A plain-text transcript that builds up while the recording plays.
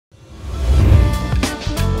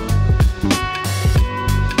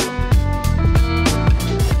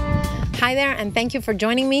Hi there, and thank you for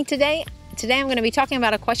joining me today. Today I'm going to be talking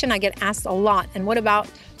about a question I get asked a lot. And what about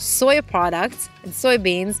soy products and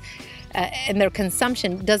soybeans and their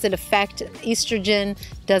consumption? Does it affect estrogen?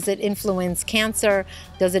 Does it influence cancer?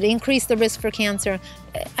 Does it increase the risk for cancer?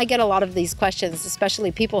 I get a lot of these questions,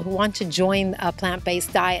 especially people who want to join a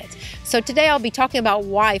plant-based diet. So today I'll be talking about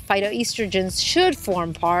why phytoestrogens should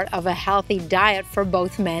form part of a healthy diet for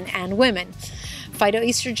both men and women.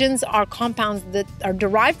 Phytoestrogens are compounds that are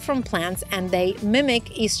derived from plants, and they mimic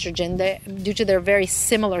estrogen due to their very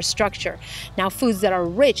similar structure. Now, foods that are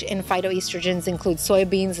rich in phytoestrogens include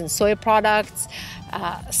soybeans and soy products,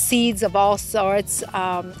 seeds of all sorts,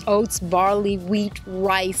 oats, barley, wheat,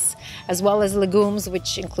 rice, as well as legumes,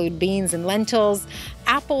 which include beans and lentils.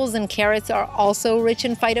 Apples and carrots are also rich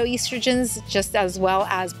in phytoestrogens, just as well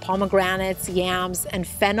as pomegranates, yams, and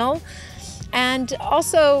fennel. And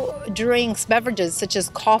also drinks, beverages such as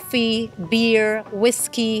coffee, beer,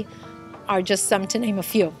 whiskey are just some to name a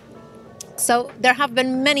few. So there have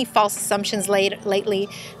been many false assumptions lately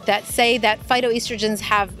that say that phytoestrogens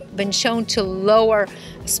have been shown to lower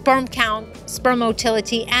sperm count, sperm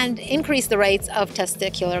motility, and increase the rates of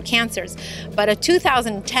testicular cancers. But a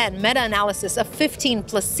 2010 meta-analysis of 15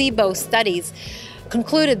 placebo studies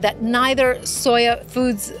concluded that neither soya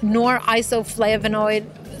foods nor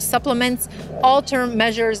isoflavonoid supplements alter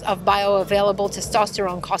measures of bioavailable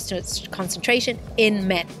testosterone concentration in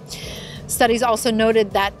men. Studies also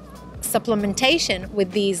noted that supplementation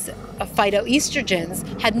with these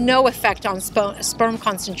phytoestrogens had no effect on sperm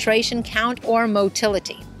concentration count or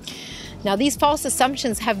motility. Now, these false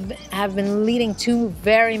assumptions have been leading to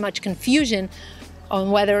very much confusion on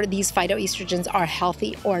whether these phytoestrogens are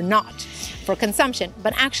healthy or not for consumption.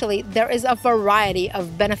 But actually, there is a variety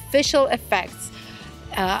of beneficial effects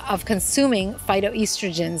of consuming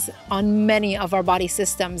phytoestrogens on many of our body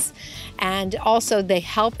systems. And also they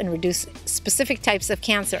help and reduce specific types of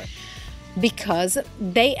cancer because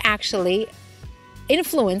they actually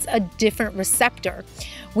influence a different receptor.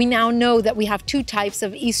 We now know that we have two types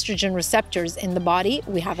of estrogen receptors in the body.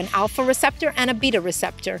 We have an alpha receptor and a beta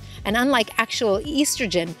receptor. And unlike actual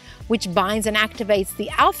estrogen, which binds and activates the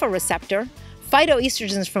alpha receptor,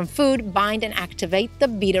 phytoestrogens from food bind and activate the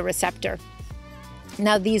beta receptor.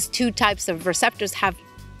 Now, these two types of receptors have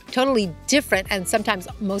totally different and sometimes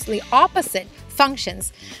mostly opposite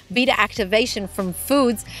functions. Beta activation from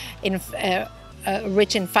foods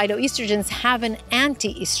rich in phytoestrogens have an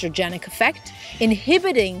anti-estrogenic effect,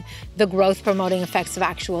 inhibiting the growth-promoting effects of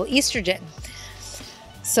actual estrogen.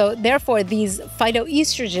 So therefore, these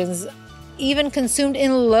phytoestrogens, even consumed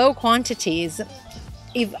in low quantities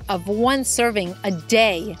of one serving a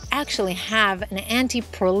day, actually have an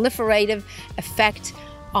anti-proliferative effect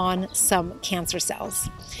on some cancer cells.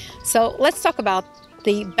 So let's talk about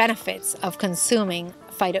the benefits of consuming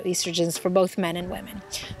phytoestrogens for both men and women.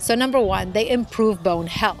 So number one, they improve bone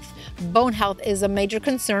health. Bone health is a major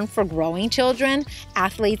concern for growing children,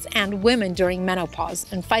 athletes, and women during menopause.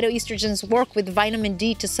 And phytoestrogens work with vitamin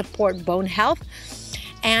D to support bone health.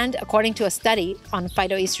 And according to a study on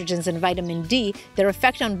phytoestrogens and vitamin D, their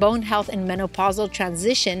effect on bone health in menopausal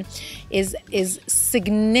transition is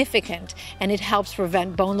significant, and it helps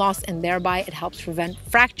prevent bone loss, and thereby it helps prevent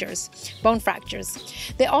fractures, bone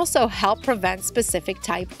fractures. They also help prevent specific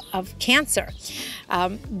type of cancer.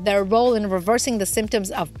 Their role in reversing the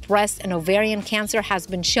symptoms of breast and ovarian cancer has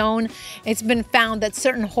been shown. It's been found that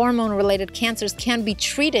certain hormone-related cancers can be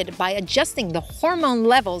treated by adjusting the hormone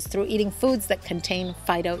levels through eating foods that contain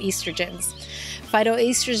phytoestrogens.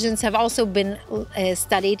 Phytoestrogens have also been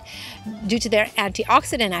studied due to their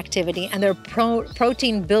antioxidant activity and their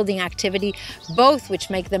protein building activity, both which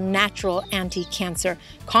make them natural anti-cancer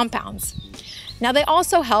compounds. Now, they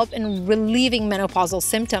also help in relieving menopausal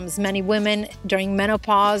symptoms. Many women during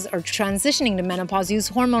menopause or transitioning to menopause use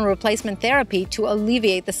hormone replacement therapy to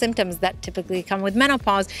alleviate the symptoms that typically come with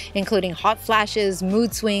menopause, including hot flashes,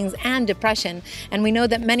 mood swings, and depression. And we know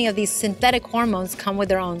that many of these synthetic hormones come with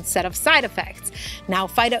their own set of side effects. Now,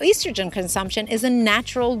 phytoestrogen consumption is a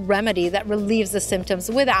natural remedy that relieves the symptoms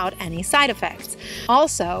without any side effects.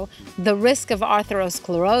 Also, the risk of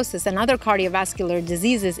atherosclerosis and other cardiovascular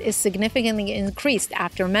diseases is significantly increased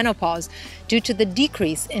after menopause due to the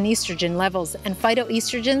decrease in estrogen levels. And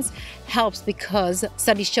phytoestrogens helps because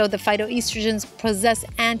studies show that phytoestrogens possess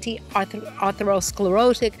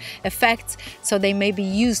anti-atherosclerotic effects, so they may be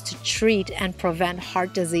used to treat and prevent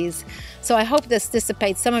heart disease. So I hope this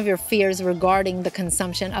dissipates some of your fears regarding the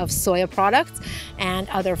consumption of soya products and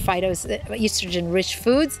other phytoestrogen-rich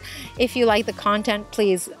foods. If you like the content,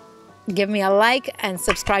 please Give me a like and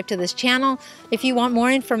subscribe to this channel. If you want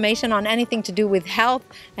more information on anything to do with health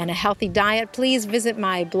and a healthy diet, please visit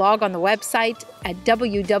my blog on the website at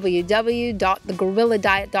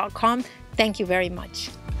www.thegorilladiet.com. Thank you very much.